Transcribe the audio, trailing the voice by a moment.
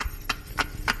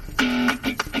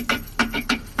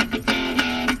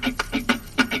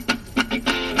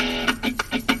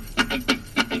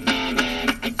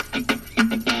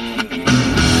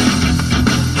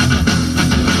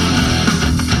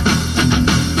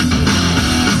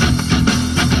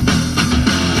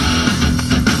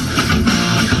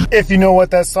If you know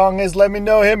what that song is, let me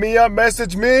know. Hit me up,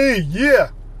 message me. Yeah.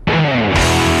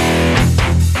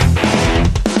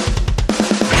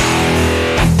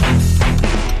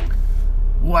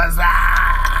 What's up?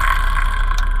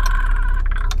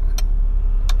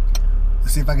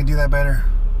 Let's see if I can do that better.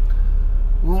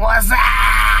 What's up?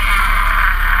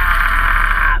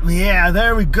 Yeah,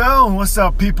 there we go. What's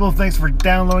up, people? Thanks for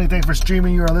downloading. Thanks for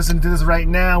streaming. You are listening to this right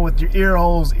now with your ear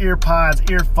holes,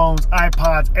 earpods, earphones,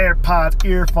 iPods, AirPods,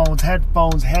 earphones,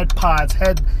 headphones, headpods,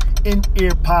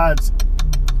 head-in-ear pods,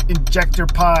 injector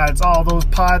pods, all those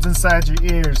pods inside your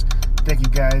ears. Thank you,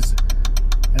 guys.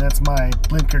 And that's my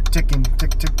blinker ticking,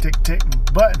 tick, tick, tick, tick.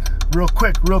 But real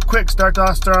quick, start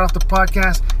off the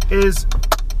podcast is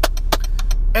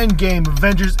Endgame,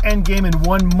 Avengers Endgame in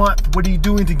 1 month. What are you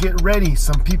doing to get ready?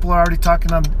 Some people are already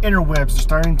talking on the interwebs. They're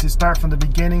starting to start from the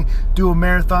beginning, do a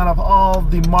marathon of all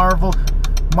the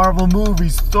Marvel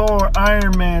movies: Thor,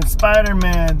 Iron Man,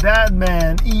 Spider-Man, that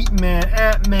man, Eat Man,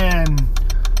 Ant-Man,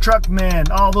 Truck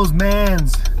Man, all those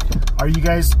mans. Are you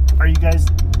guys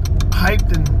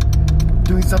hyped and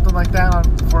doing something like that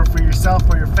for yourself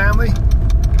or your family?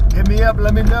 Hit me up,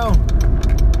 let me know.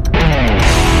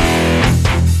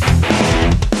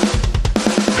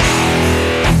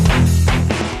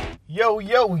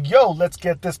 Yo, let's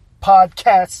get this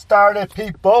podcast started,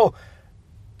 people.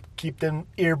 Keep them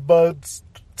earbuds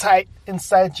tight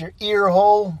inside your ear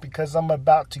hole because I'm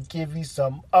about to give you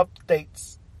some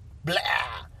updates. Blah,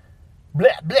 blah,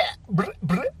 blah, blah,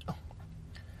 blah.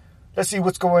 Let's see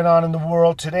what's going on in the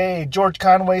world today. George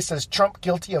Conway says Trump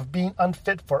guilty of being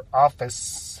unfit for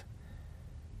office.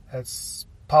 That's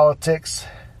politics.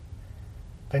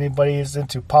 If anybody is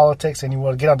into politics and you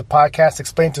want to get on the podcast,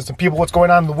 explain to some people what's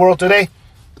going on in the world today,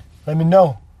 let me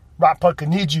know. Rock Puck, I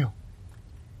need you.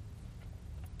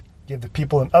 Give the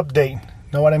people an update.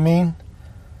 Know what I mean?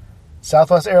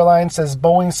 Southwest Airlines says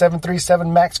Boeing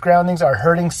 737 MAX groundings are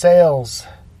hurting sales.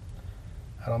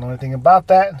 I don't know anything about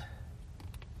that.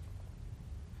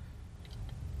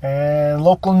 And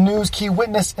local news: key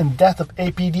witness in death of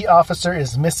APD officer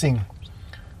is missing.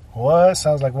 What?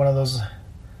 Sounds like one of those,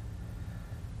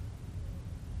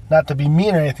 not to be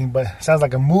mean or anything, but it sounds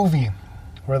like a movie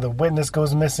where the witness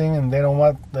goes missing and they don't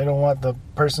want the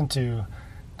person to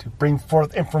bring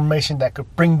forth information that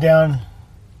could bring down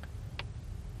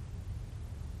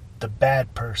the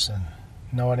bad person.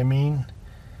 Know what I mean?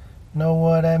 Know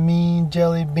what I mean,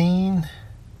 Jelly Bean?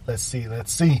 Let's see.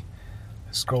 Let's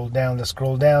scroll down.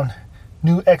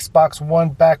 New Xbox One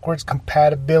backwards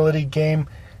compatibility game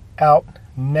out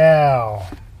now.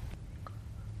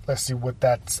 Let's see what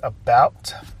that's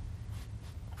about.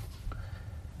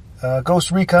 Ghost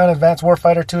Recon Advanced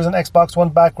Warfighter 2 is an Xbox One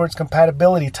backwards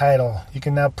compatibility title. You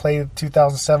can now play the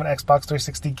 2007 Xbox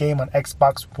 360 game on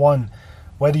Xbox One,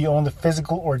 whether you own the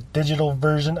physical or digital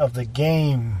version of the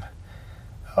game.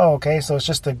 Oh, okay, so it's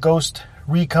just a Ghost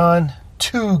Recon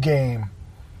 2 game.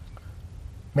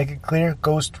 Make it clear,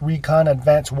 Ghost Recon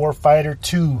Advanced Warfighter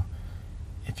 2.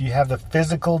 If you have the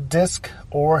physical disc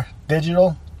or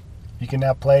digital, you can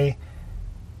now play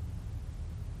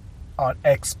on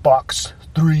Xbox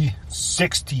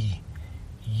 360.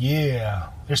 Yeah.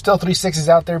 There's still 360s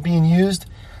out there being used.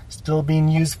 Still being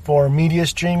used for media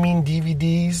streaming,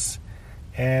 DVDs,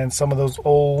 and some of those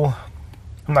old,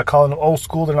 I'm not calling them old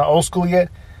school, they're not old school yet,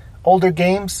 older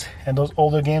games, and those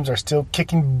older games are still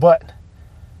kicking butt.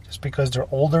 Just because they're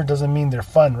older doesn't mean they're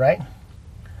fun, right?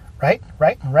 Right?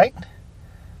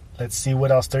 Let's see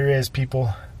what else there is,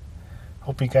 people.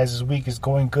 Hope you guys' week is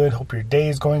going good. Hope your day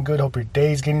is going good. Hope your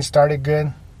day is getting started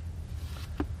good.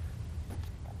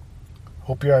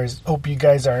 Hope you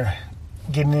guys are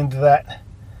getting into that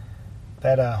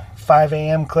 5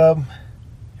 a.m. club.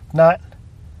 If not,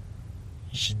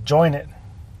 you should join it.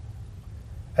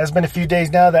 It's been a few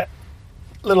days now that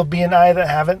little B and I that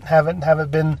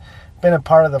haven't been a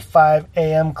part of the 5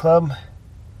 a.m. club.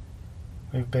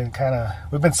 We've been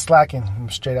slacking. I'm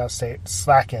straight out say it,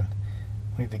 slacking.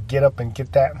 We need to get up and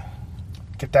get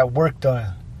that work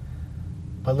done.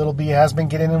 But little B has been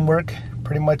getting in work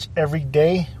pretty much every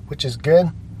day, which is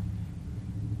good.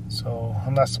 So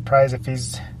I'm not surprised if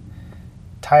he's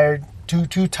tired, too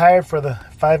tired for the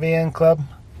 5 a.m. club.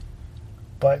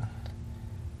 But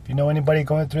if you know anybody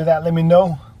going through that, let me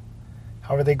know.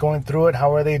 How are they going through it?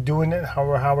 How are they doing it? How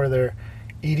are their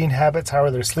eating habits? How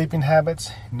are their sleeping habits?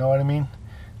 You know what I mean?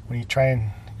 When you try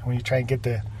and get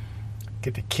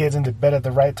get the kids into bed at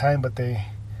the right time, but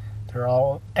they're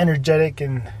all energetic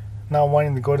and not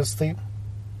wanting to go to sleep.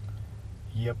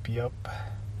 Yep.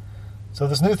 So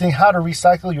this new thing, how to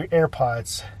recycle your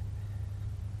AirPods.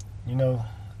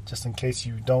 Just in case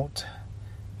you don't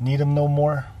need them no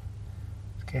more.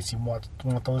 In case you want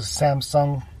those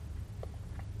Samsung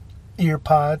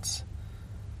EarPods.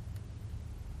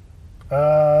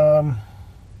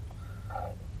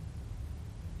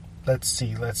 Let's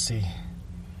see.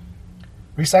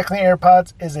 Recycling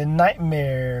AirPods is a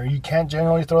nightmare. You can't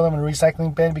generally throw them in a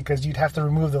recycling bin because you'd have to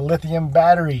remove the lithium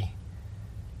battery.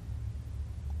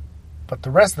 But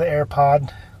the rest of the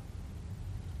AirPod,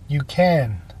 you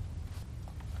can.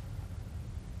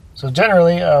 So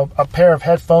generally, a pair of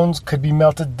headphones could be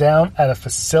melted down at a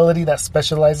facility that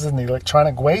specializes in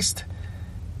electronic waste.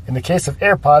 In the case of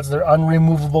AirPods, their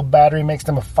unremovable battery makes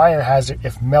them a fire hazard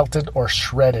if melted or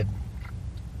shredded.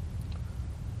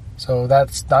 So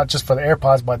that's not just for the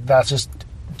AirPods, but that's just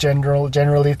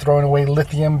generally throwing away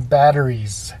lithium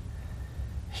batteries.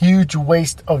 Huge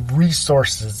waste of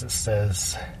resources, it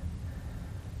says.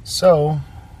 So,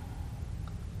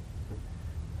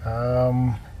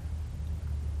 and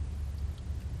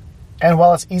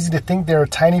while it's easy to think they're a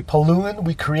tiny pollutant,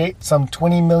 we create some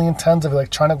 20 million tons of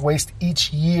electronic waste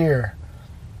each year.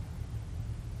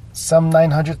 Some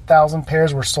 900,000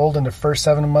 pairs were sold in the first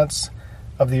 7 months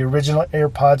of the original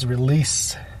AirPods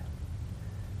release.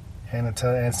 And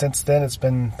since then, it's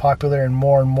been popular and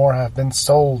more have been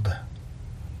sold.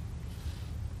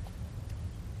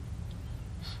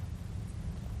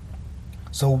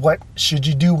 So what should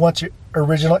you do once your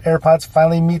original AirPods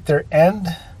finally meet their end?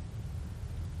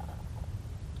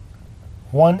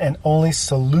 One and only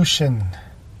solution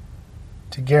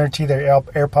to guarantee their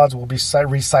AirPods will be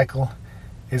recycled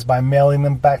is by mailing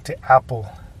them back to Apple.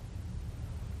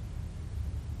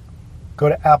 Go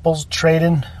to Apple's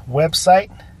trade-in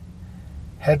website,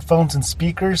 headphones and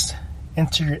speakers,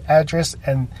 enter your address,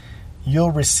 and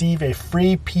you'll receive a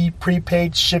free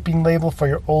prepaid shipping label for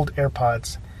your old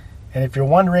AirPods. And if you're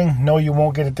wondering, no, you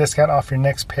won't get a discount off your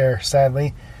next pair,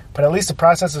 sadly. But at least the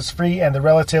process is free and they're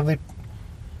relatively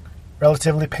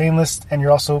painless, and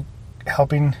you're also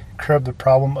helping curb the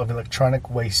problem of electronic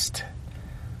waste,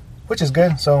 which is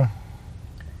good. So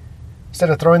instead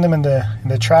of throwing them in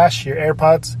the trash, your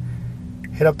AirPods,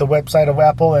 hit up the website of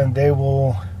Apple and they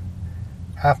will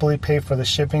happily pay for the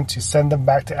shipping to send them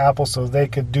back to Apple so they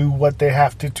could do what they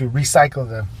have to recycle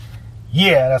them.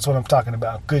 Yeah, that's what I'm talking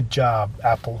about. Good job,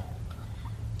 Apple.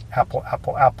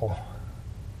 Apple.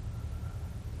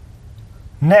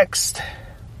 Next,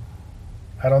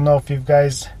 I don't know if you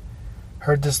guys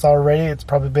heard this already. It's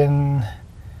probably been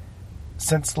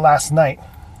since last night.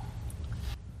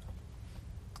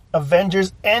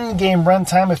 Avengers Endgame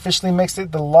runtime officially makes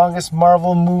it the longest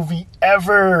Marvel movie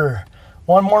ever.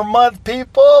 One more month,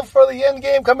 people, for the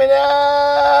Endgame coming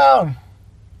out.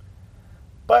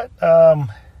 But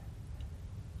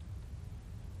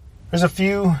there's a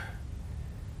few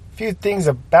things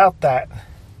about that.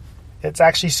 It's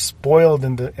actually spoiled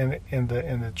in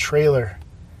the trailer.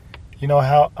 You know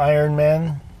how Iron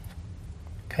Man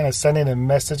kind of sending a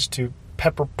message to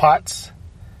Pepper Potts,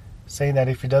 saying that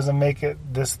if he doesn't make it,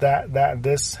 this,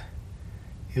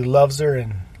 he loves her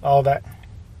and all that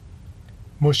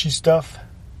mushy stuff.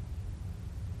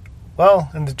 Well,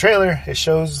 in the trailer, it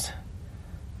shows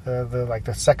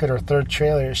the second or third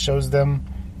trailer, it shows them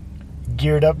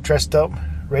geared up, dressed up,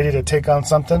 ready to take on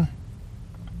something.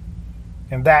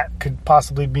 And that could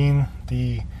possibly mean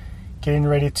the getting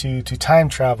ready to time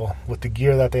travel with the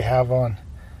gear that they have on.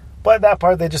 But that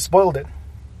part, they just spoiled it.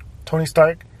 Tony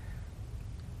Stark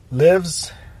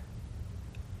lives,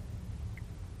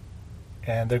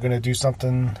 and they're going to do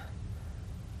something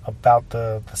about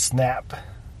the snap.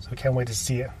 So I can't wait to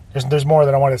see it. There's more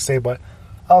that I want to say, but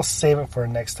I'll save it for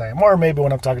next time. Or maybe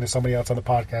when I'm talking to somebody else on the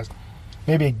podcast.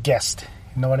 Maybe a guest.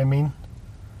 You know what I mean?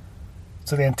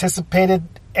 So the anticipated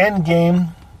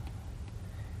Endgame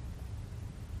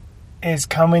is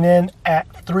coming in at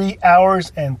 3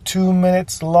 hours and 2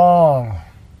 minutes long.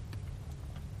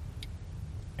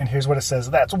 And here's what it says.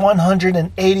 That's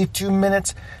 182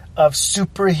 minutes of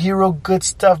superhero good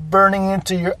stuff burning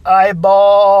into your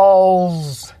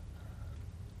eyeballs.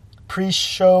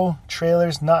 Pre-show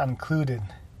trailers not included.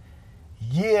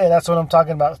 Yeah, that's what I'm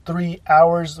talking about. 3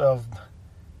 hours of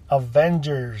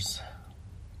Avengers.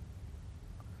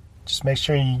 Just make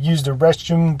sure you use the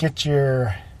restroom, get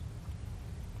your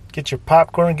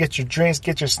popcorn, get your drinks,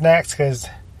 get your snacks, because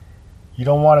you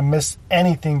don't want to miss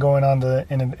anything going on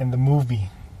in the movie.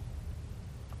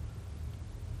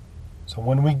 So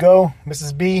when we go,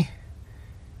 Mrs. B,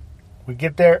 we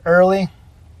get there early.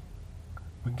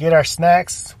 We get our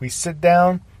snacks. We sit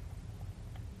down.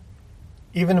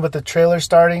 Even with the trailer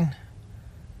starting,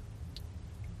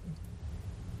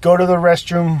 go to the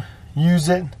restroom, use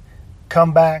it,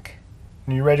 come back,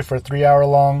 and you're ready for a 3-hour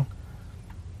long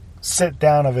sit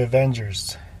down of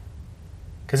Avengers.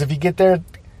 Because if you get there,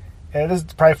 and this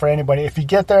is probably for anybody, if you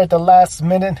get there at the last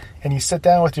minute and you sit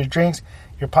down with your drinks,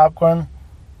 your popcorn,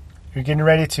 you're getting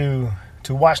ready to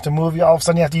watch the movie, all of a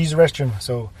sudden you have to use the restroom.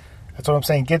 So that's what I'm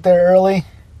saying. Get there early,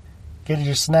 get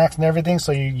your snacks and everything,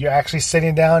 so you're actually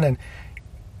sitting down and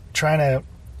trying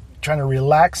to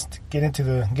relax, get into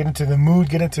the mood,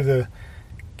 get into the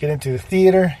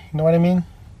theater. You know what I mean?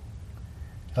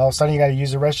 And all of a sudden you got to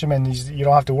use the restroom, and you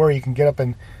don't have to worry. You can get up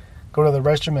and go to the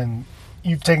restroom, and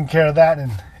you've taken care of that,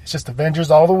 and it's just Avengers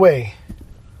all the way.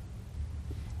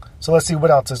 So let's see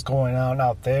what else is going on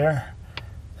out there.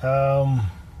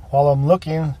 While I'm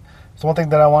looking, there's one thing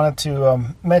that I wanted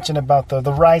to mention about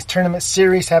the Rise Tournament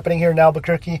Series happening here in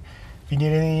Albuquerque. If you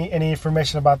need any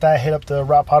information about that, hit up the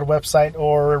RockPod website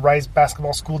or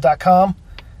risebasketballschool.com.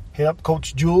 Hit up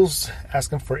Coach Jules,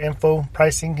 ask him for info,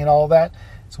 pricing, and all of that.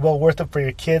 It's well worth it for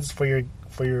your kids, for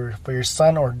your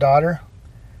son or daughter.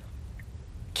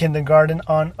 Kindergarten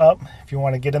on up, if you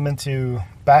want to get them into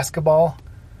basketball.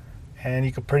 And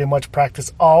you can pretty much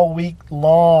practice all week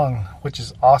long, which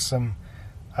is awesome.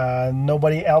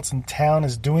 Nobody else in town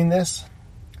is doing this.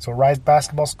 So Rise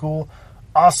Basketball School,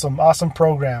 awesome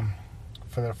program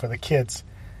for the kids.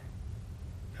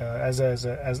 As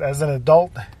an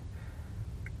adult,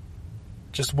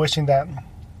 just wishing that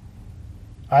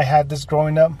I had this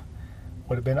growing up,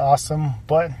 would have been awesome.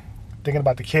 But thinking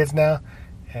about the kids now,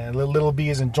 and little B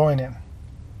is enjoying it,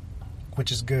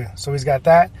 which is good. So he's got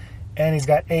that, and he's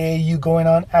got AAU going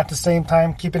on at the same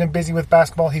time, keeping him busy with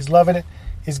basketball. He's loving it.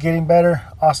 He's getting better.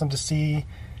 Awesome to see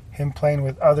him playing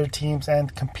with other teams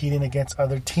and competing against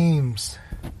other teams.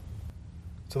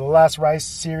 So the last Rise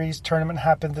Series tournament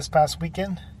happened this past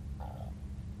weekend,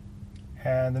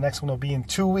 and the next one will be in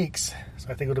 2 weeks. So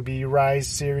I think it'll be Rise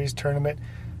Series tournament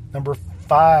number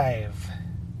 5.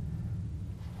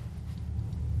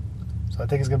 So I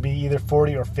think it's going to be either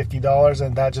 $40 or $50,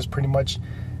 and that just pretty much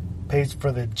pays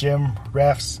for the gym,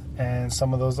 refs, and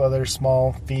some of those other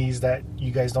small fees that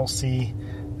you guys don't see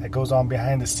that goes on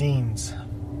behind the scenes.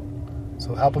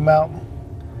 So help them out.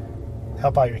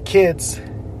 Help out your kids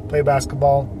play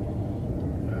basketball.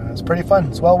 It's pretty fun.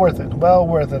 It's well worth it. Well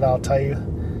worth it, I'll tell you.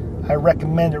 I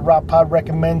recommend it. RockPod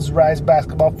recommends Rise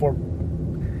Basketball for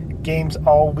games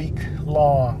all week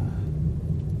long.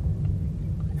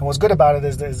 And what's good about it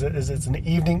is it's an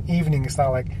evening. It's not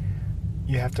like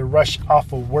you have to rush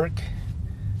off of work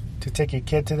to take your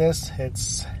kid to this.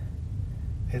 It's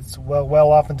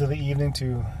well off into the evening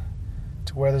to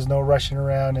where there's no rushing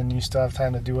around, and you still have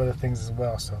time to do other things as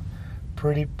well. So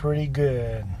pretty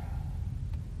good.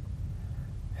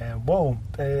 And whoa,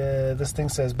 this thing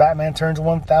says Batman turns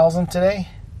 1,000 today.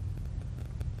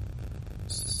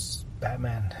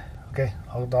 Batman. Okay,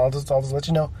 I'll just let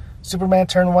you know. Superman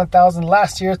turned 1,000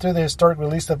 last year through the historic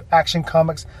release of Action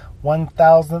Comics'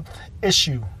 1,000th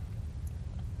issue.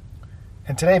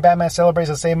 And today, Batman celebrates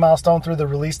the same milestone through the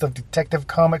release of Detective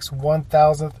Comics'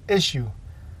 1,000th issue.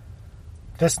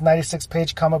 This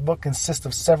 96-page comic book consists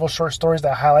of several short stories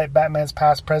that highlight Batman's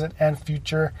past, present, and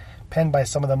future, penned by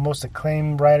some of the most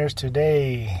acclaimed writers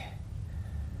today.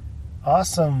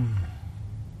 Awesome.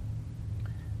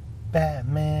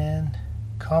 Batman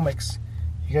comics.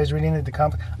 You guys reading the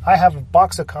comics? I have a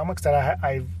box of comics that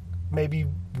I've maybe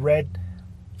read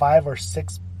 5 or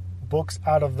 6 books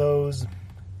out of those.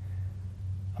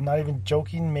 I'm not even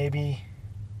joking, maybe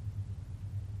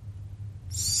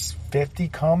 50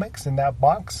 comics in that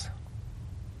box.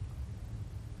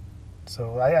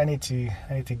 So I need to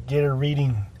get a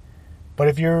reading. But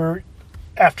if you're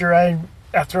after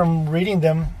I'm reading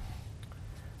them,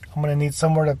 I'm gonna need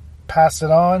somewhere to pass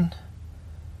it on.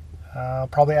 I'll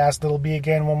probably ask Little B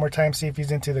again one more time, see if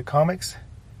he's into the comics.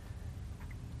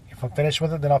 If I'm finished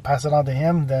with it, then I'll pass it on to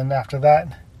him. Then after that,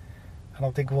 I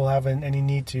don't think we'll have any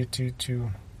need to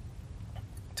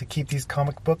keep these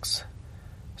comic books.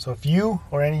 So if you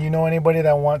or anybody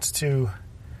that wants to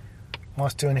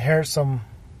inherit some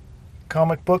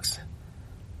comic books,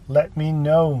 let me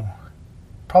know.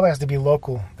 Probably has to be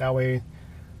local. That way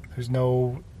there's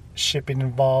no shipping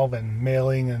involved and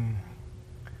mailing and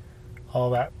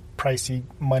all that pricey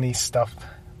money stuff.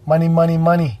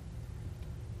 Money.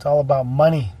 It's all about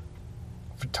money.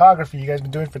 Photography. You guys been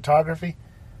doing photography?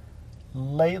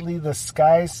 Lately the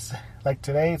skies, like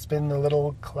today, it's been a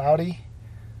little cloudy.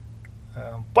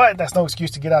 But that's no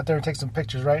excuse to get out there and take some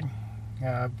pictures, right?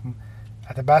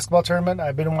 at the basketball tournament.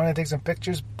 I've been wanting to take some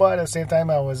pictures, but at the same time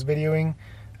I was videoing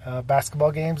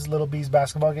basketball games, Little B's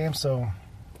basketball games, so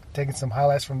taking some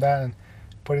highlights from that and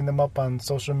putting them up on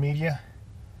social media.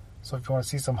 So if you want to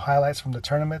see some highlights from the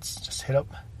tournaments, just hit up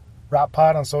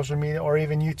RapPod on social media or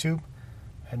even YouTube,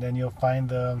 and then you'll find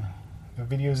the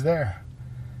videos there.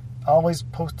 Always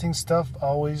posting stuff,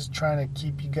 always trying to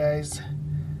keep you guys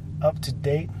up to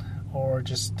date, or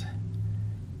just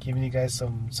giving you guys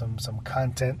some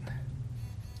content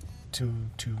to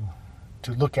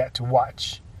look at, to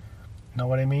watch. Know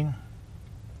what I mean?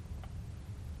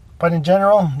 But in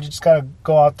general, you just gotta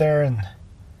go out there and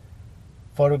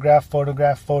photograph.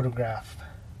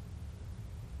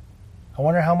 I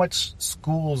wonder how much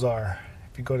schools are.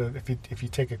 If you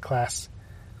take a class,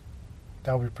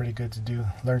 that would be pretty good to do.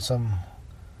 Learn some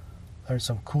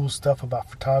cool stuff about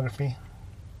photography.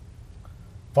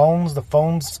 The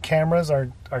phones cameras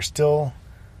are still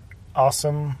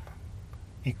awesome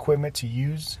equipment to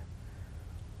use,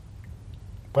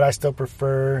 but I still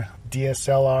prefer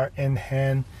DSLR in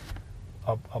hand,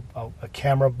 a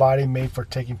camera body made for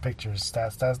taking pictures.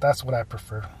 That's what I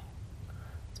prefer,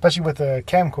 especially with a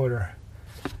camcorder.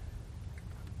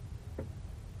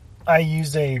 I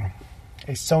use a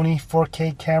Sony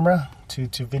 4K camera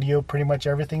to video pretty much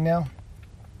everything now.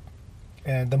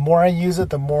 And the more I use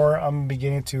it, the more I'm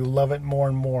beginning to love it more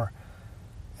and more.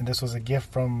 And this was a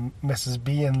gift from Mrs.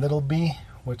 B and Little B,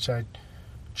 which I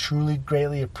truly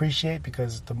greatly appreciate,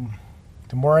 because the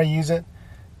more I use it,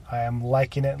 I am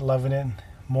liking it, loving it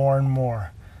more and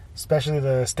more. Especially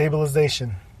the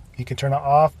stabilization. You can turn it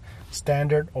off,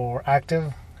 standard or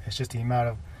active. It's just the amount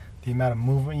of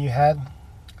movement you had.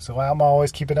 So I'm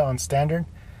always keeping it on standard.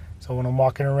 So when I'm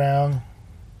walking around,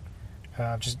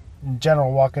 just in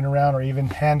general walking around, or even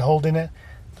hand holding it,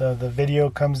 the video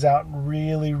comes out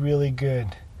really, really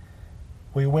good.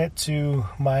 We went to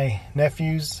my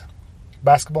nephew's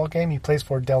basketball game. He plays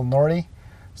for Del Norte.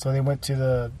 So they made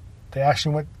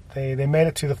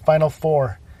it to the Final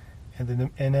Four in the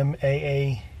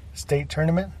NMAA state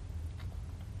tournament.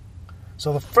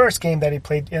 So the first game that he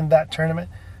played in that tournament,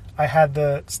 I had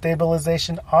the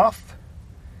stabilization off,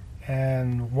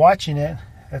 and watching it,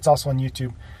 it's also on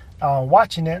YouTube,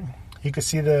 watching it, you could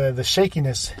see the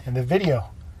shakiness in the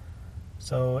video.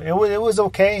 So it was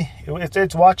okay.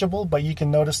 It's watchable, but you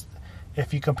can notice,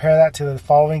 if you compare that to the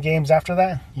following games after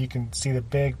that, you can see the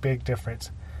big difference.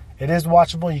 It is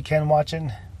watchable, you can watch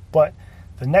it, but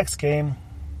the next game,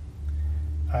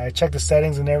 I checked the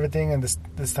settings and everything, and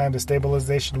this time the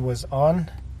stabilization was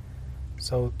on.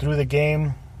 So through the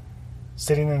game,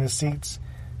 sitting in the seats,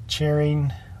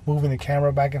 cheering, moving the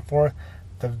camera back and forth,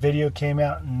 the video came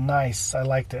out nice. I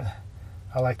liked it.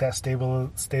 I like that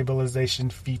stabilization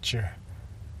feature.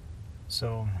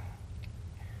 So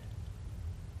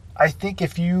I think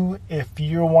if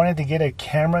you're wanting to get a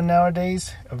camera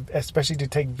nowadays, especially to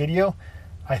take video,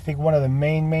 I think one of the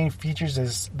main features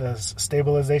is the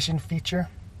stabilization feature.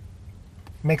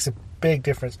 Makes a big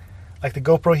difference. Like the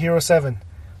GoPro Hero 7,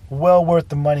 well worth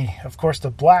the money. Of course,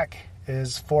 the black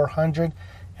is $400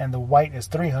 and the white is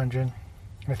 $300. And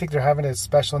I think they're having it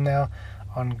special now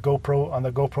on the GoPro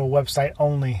website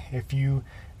only. If you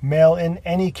mail in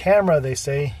any camera, they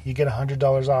say you get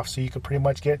 $100 off. So you could pretty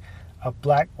much get a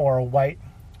black or a white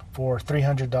for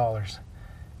 $300.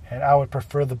 And I would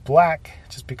prefer the black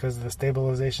just because of the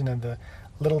stabilization and the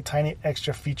little tiny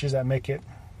extra features that make it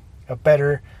a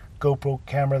better GoPro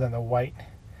camera than the white.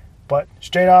 But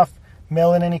straight off,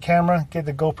 mail in any camera, get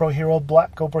the GoPro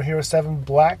Hero 7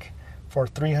 black for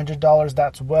 $300.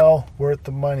 That's well worth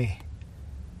the money.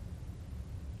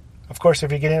 Of course,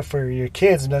 if you're getting it for your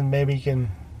kids, then maybe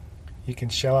you can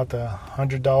shell out the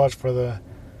 $100 for the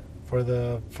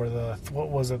what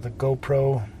was it, the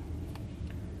GoPro?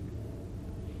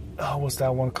 Oh, what's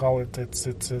that one called? It's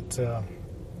the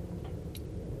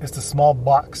small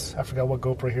box. I forgot what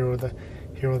GoPro Hero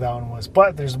that one was.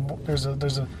 But there's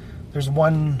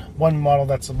one model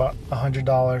that's about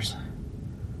 $100.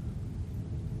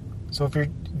 So if you're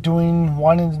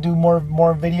wanting to do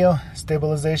more video,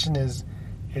 stabilization is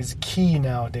key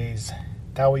nowadays.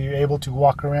 That way you're able to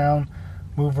walk around,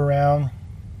 move around.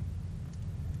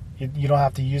 You don't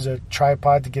have to use a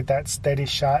tripod to get that steady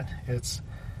shot.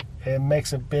 It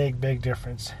makes a big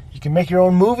difference. You can make your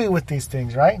own movie with these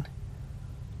things, right?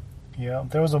 Yeah,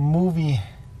 there was a movie.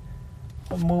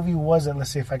 What movie was it? Let's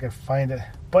see if I can find it.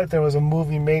 But there was a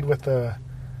movie made with an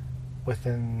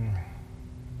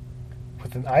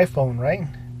iPhone, right?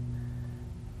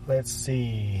 Let's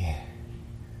see.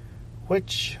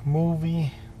 Which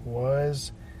movie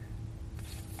was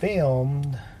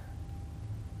filmed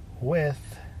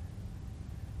with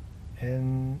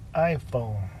an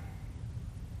iPhone?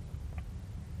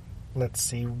 Let's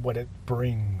see what it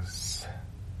brings.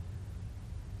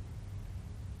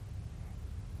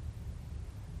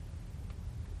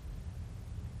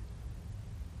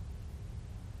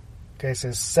 Okay, it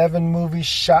says 7 movies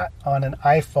shot on an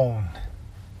iPhone.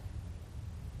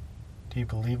 Do you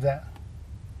believe that?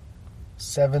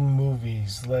 7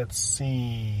 movies. Let's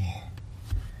see.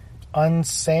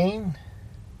 Unsane.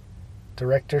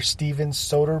 Director Steven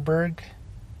Soderbergh.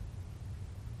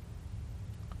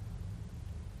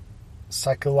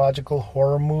 Psychological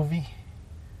horror movie.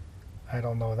 I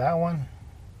don't know that one.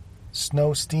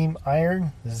 Snow, Steam,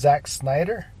 Iron. Zack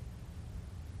Snyder.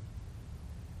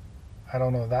 I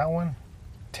don't know that one.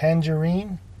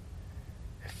 Tangerine.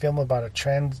 A film about a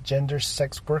transgender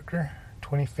sex worker.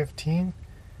 2015.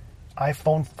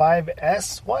 iPhone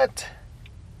 5S. What?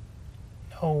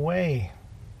 No way.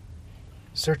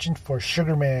 Searching for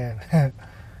Sugar Man.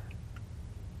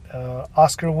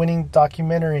 Oscar-winning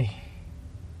documentary.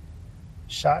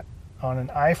 Shot on an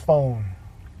iPhone.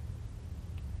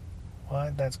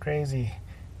 What? That's crazy.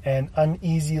 And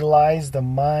Uneasy Lies, The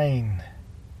Mine.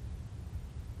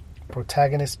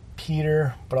 Protagonist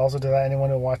Peter, but also to anyone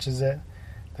who watches it.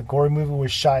 The gory movie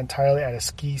was shot entirely at a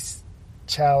ski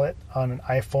chalet on an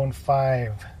iPhone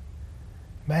 5.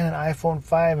 Man, an iPhone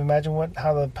 5. Imagine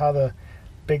how the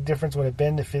big difference would have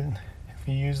been if you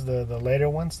used the later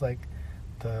ones, like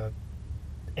the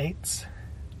 8s.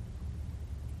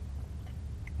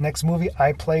 Next movie,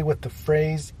 I play with the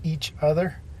phrase each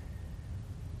other.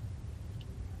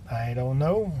 I don't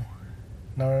know.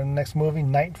 Next movie,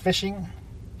 Night Fishing.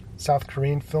 South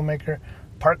Korean filmmaker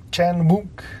Park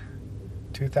Chan-wook,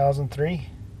 2003.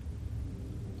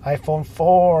 iPhone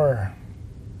 4.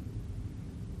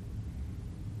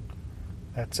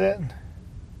 That's it.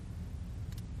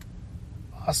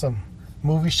 Awesome.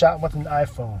 Movie shot with an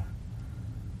iPhone.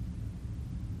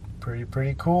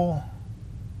 Pretty cool.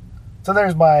 So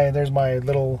there's my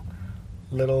little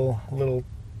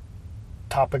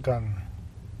topic on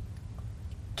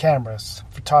cameras,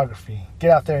 photography. Get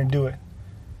out there and do it.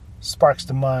 Sparks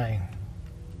the mind.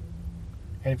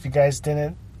 And if you guys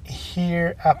didn't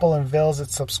hear, Apple unveils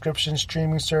its subscription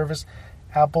streaming service,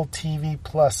 Apple TV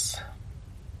Plus.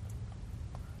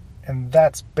 And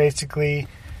that's basically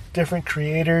different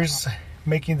creators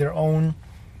making their own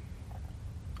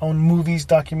movies,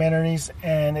 documentaries,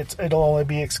 and it'll only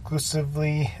be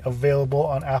exclusively available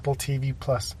on Apple TV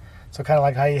Plus. So kind of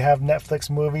like how you have Netflix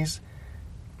movies,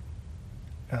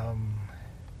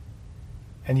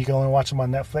 and you can only watch them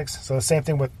on Netflix. So the same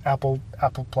thing with Apple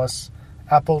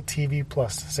TV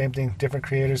Plus. Same thing, different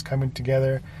creators coming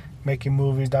together, making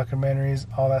movies, documentaries,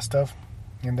 all that stuff,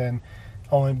 and then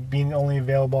only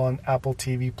available on Apple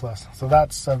TV Plus. So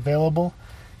that's available,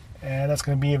 and that's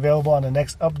going to be available on the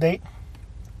next update.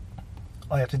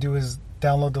 All you have to do is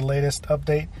download the latest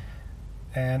update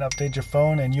and update your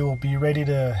phone, and you will be ready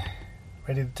to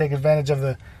take advantage of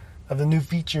the new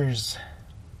features.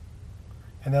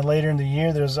 And then later in the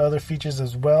year, there's other features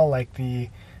as well, like the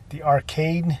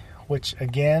arcade, which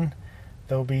again,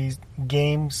 there'll be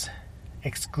games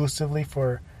exclusively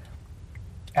for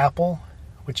Apple,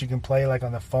 which you can play like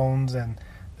on the phones and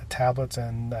the tablets,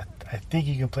 and I think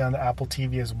you can play on the Apple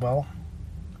TV as well.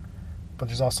 But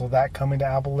there's also that coming to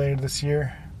Apple later this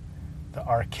year, the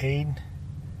arcade.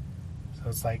 So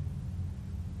it's like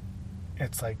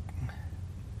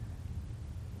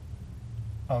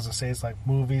I was gonna say it's like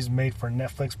movies made for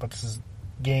Netflix, but this is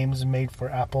games made for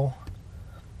Apple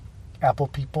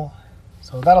people.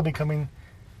 So that'll be coming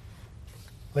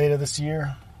later this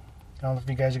year. I don't know if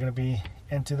you guys are gonna be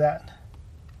into that.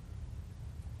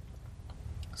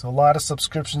 So a lot of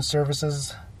subscription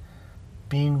services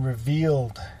being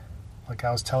revealed, like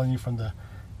I was telling you from the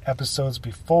episodes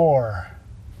before.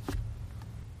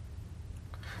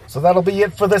 So that'll be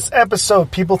it for this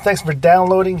episode, people. Thanks for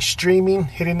downloading, streaming,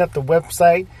 hitting up the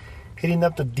website, hitting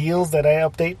up the deals that I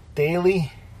update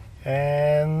daily,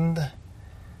 and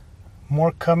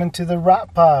more coming to the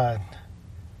Rot Pod.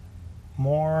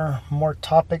 More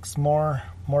topics, more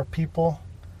people.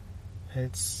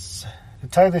 It's, to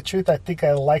tell you the truth, I think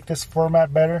I like this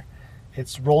format better.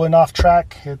 It's rolling off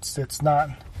track. It's not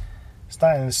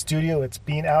in the studio. It's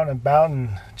being out and about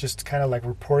and just kind of like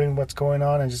reporting what's going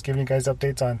on and just giving you guys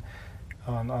updates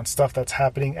on stuff that's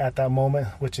happening at that moment,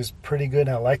 which is pretty good.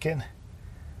 I like it.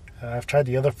 I've tried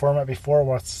the other format before,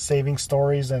 where it's saving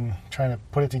stories and trying to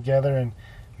put it together and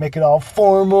make it all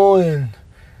formal and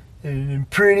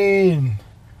pretty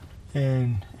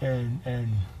and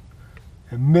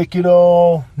make it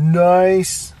all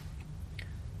nice.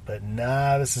 But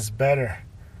nah, this is better.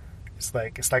 It's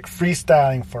like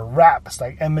freestyling for rap. It's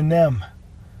like Eminem.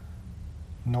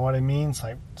 You know what I mean? It's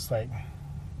like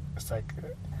It's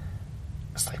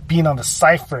like being on the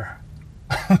cipher.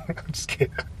 I'm just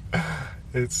kidding.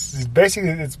 It's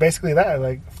basically that,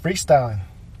 like freestyling.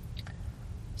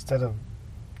 Instead of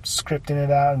scripting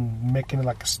it out and making it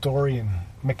like a story and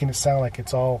making it sound like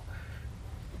it's all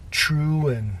true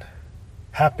and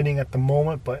happening at the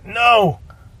moment, but no.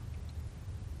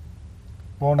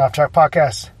 Rolling Off Track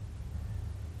Podcast.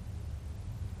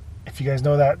 If you guys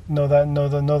know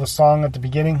the song at the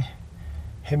beginning,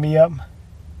 hit me up.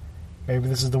 Maybe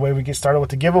this is the way we get started with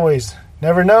the giveaways.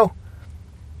 Never know.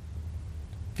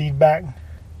 Feedback,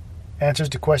 answers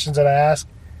to questions that I ask.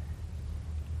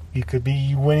 You could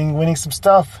be winning some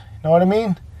stuff. Know what I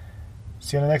mean?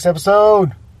 See you in the next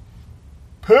episode.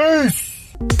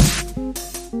 Peace.